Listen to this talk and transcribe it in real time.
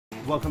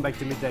Welcome back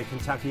to Midday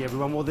Kentucky,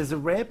 everyone. Well, there's a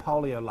rare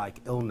polio-like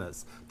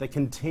illness that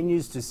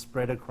continues to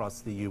spread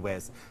across the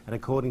US, and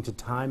according to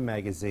Time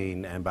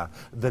magazine, Amber,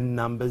 the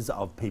numbers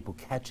of people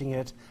catching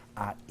it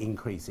are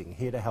increasing.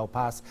 Here to help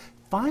us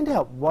find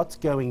out what's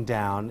going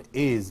down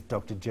is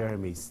Dr.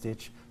 Jeremy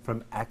Stitch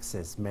from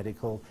Access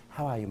Medical.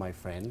 How are you, my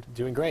friend?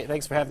 Doing great.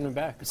 Thanks for having me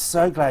back.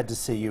 So glad to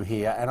see you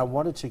here, and I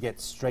wanted to get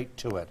straight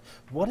to it.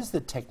 What is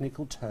the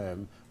technical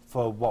term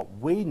for what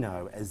we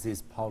know as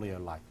this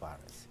polio-like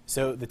virus?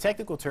 So the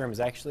technical term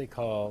is actually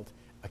called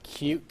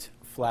Acute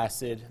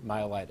Flaccid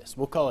Myelitis.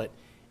 We'll call it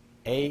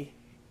AFM.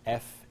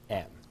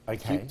 Okay.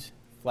 Acute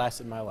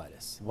Flaccid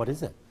Myelitis. What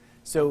is it?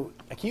 So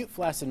acute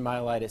flaccid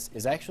myelitis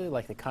is actually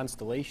like the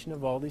constellation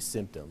of all these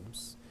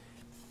symptoms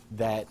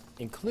that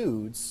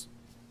includes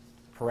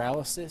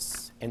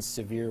paralysis and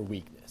severe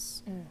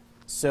weakness.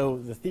 So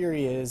the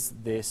theory is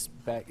this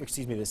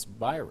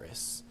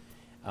virus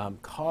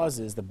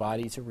causes the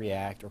body to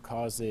react or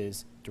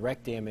causes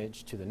direct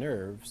damage to the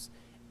nerves,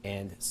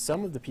 and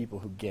some of the people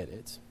who get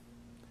it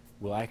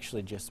will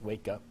actually just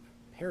wake up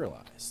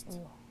paralyzed.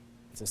 Ooh.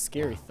 It's a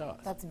scary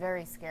thought. That's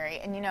very scary.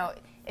 And you know,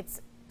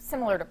 it's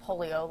similar to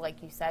polio,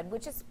 like you said,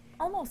 which is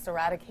almost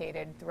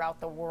eradicated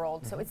throughout the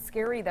world. So it's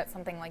scary that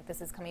something like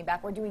this is coming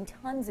back. We're doing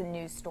tons of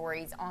news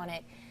stories on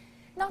it.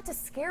 Not to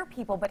scare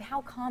people, but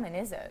how common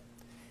is it?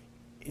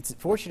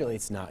 Fortunately,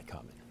 it's not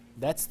common.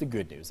 That's the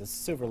good news. That's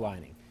the silver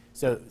lining.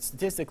 So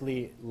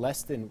statistically,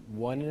 less than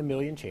 1 in a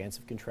million chance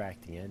of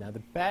contracting it. Now,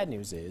 the bad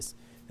news is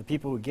the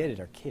people who get it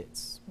are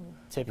kids,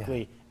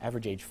 typically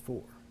average age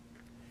 4.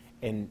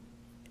 And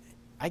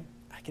I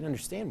can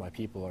understand why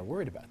people are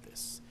worried about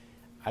this.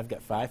 I've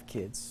got 5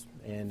 kids,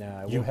 and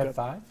You have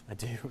 5? I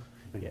do.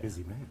 Big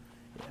busy man.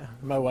 Yeah,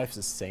 my wife's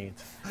a saint.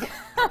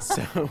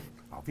 So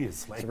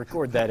obviously. to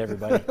record that,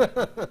 everybody.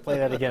 Play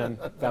that again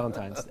on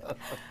Valentine's Day.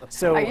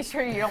 So, Are you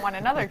sure you don't want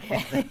another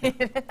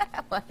kid?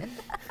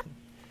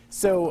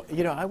 So,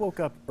 you know, I woke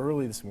up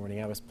early this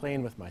morning. I was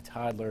playing with my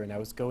toddler, and I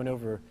was going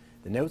over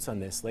the notes on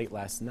this late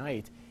last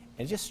night,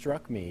 and it just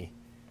struck me,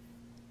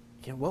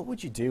 you know, what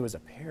would you do as a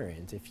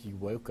parent if you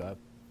woke up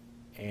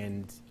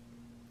and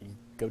you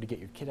go to get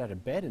your kid out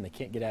of bed and they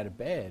can't get out of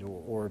bed?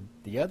 Or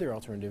the other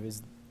alternative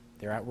is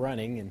they're out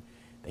running and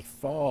they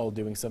fall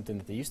doing something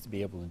that they used to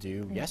be able to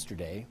do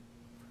yesterday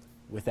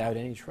without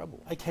any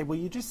trouble. Okay, well,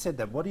 you just said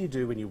that. What do you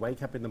do when you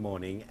wake up in the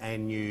morning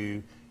and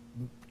you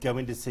go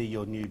in to see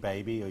your new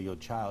baby or your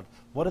child?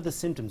 What are the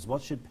symptoms?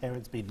 What should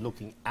parents be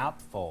looking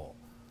out for?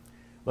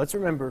 Let's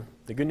remember,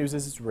 the good news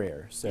is it's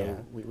rare, so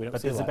we don't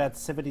But see a there's lot. about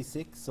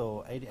 76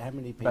 or 80, how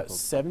many people? About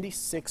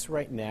 76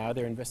 right now.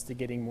 They're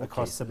investigating more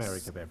Across cases.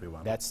 America,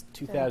 everyone. That's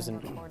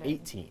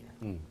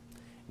 2018.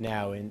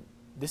 Now, and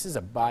this is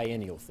a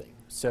biennial thing.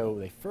 So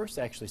they first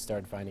actually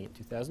started finding it in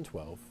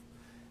 2012.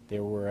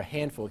 There were a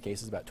handful of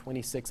cases, about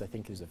 26, I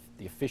think is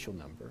the official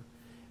number.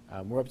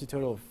 We're up to a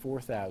total of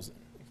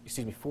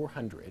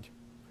 400.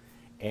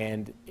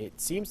 And it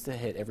seems to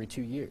hit every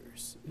 2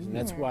 years. And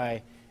that's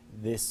why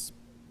this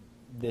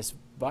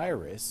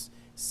virus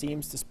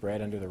seems to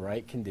spread under the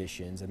right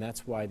conditions, and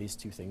that's why these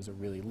two things are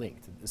really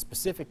linked. The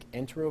specific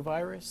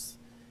enterovirus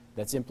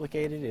that's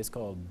implicated is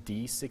called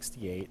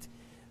D68.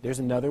 There's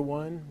another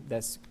one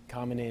that's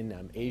common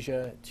in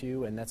Asia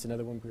too, and that's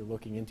another one we're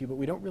looking into, but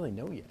we don't really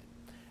know yet.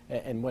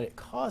 And what it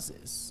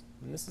causes,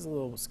 and this is a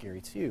little scary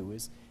too,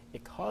 is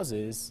it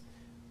causes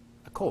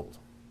a cold.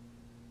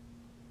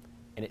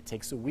 And it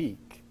takes a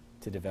week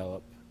to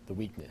develop the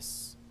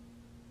weakness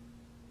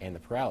and the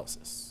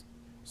paralysis.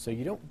 So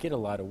you don't get a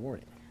lot of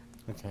warning.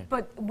 Okay.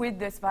 But with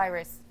this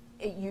virus,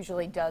 it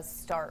usually does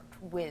start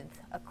with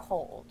a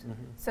cold.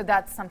 So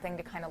that's something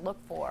to kind of look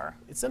for.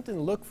 It's something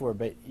to look for,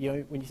 but you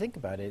know, when you think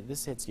about it,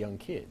 this hits young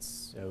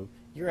kids. So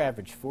your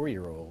average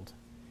 4-year-old,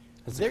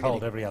 It's a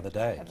cold every other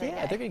day. Every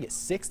day. they're going to get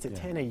 6 to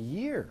 10 a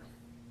year.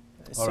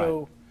 All So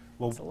right.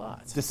 Well, it's a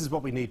lot. This is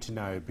what we need to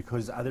know,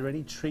 because are there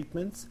any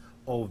treatments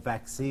or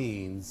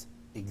vaccines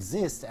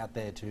exist out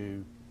there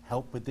to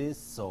help with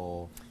this,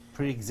 or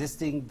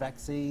pre-existing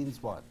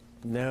vaccines? What?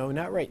 No,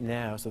 not right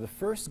now. So the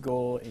first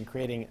goal in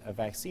creating a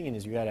vaccine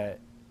is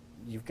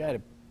you've got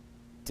to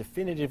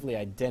definitively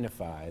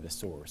identify the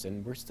source,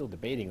 and we're still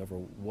debating over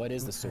what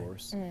is the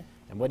source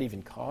and what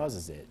even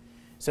causes it.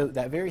 So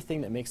that very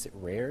thing that makes it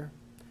rare,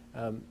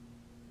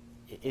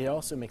 it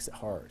also makes it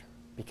hard,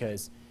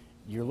 because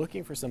you're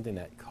looking for something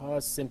that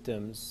caused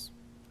symptoms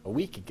a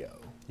week ago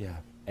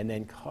and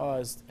then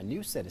caused a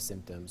new set of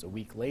symptoms a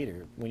week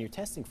later. When you're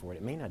testing for it,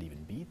 it may not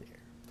even be there.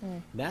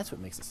 That's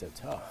what makes it so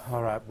tough.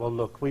 All right, well,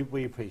 look,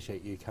 we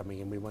appreciate you coming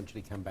in. We want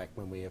you to come back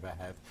when we ever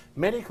have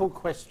medical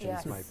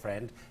questions, my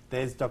friend.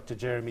 There's Dr.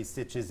 Jeremy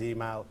Stitch's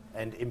email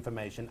and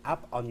information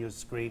up on your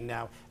screen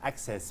now.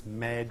 Access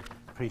Med.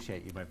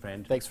 Appreciate you, my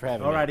friend. Thanks for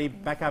having me. All righty,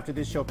 back after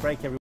this short break, everyone.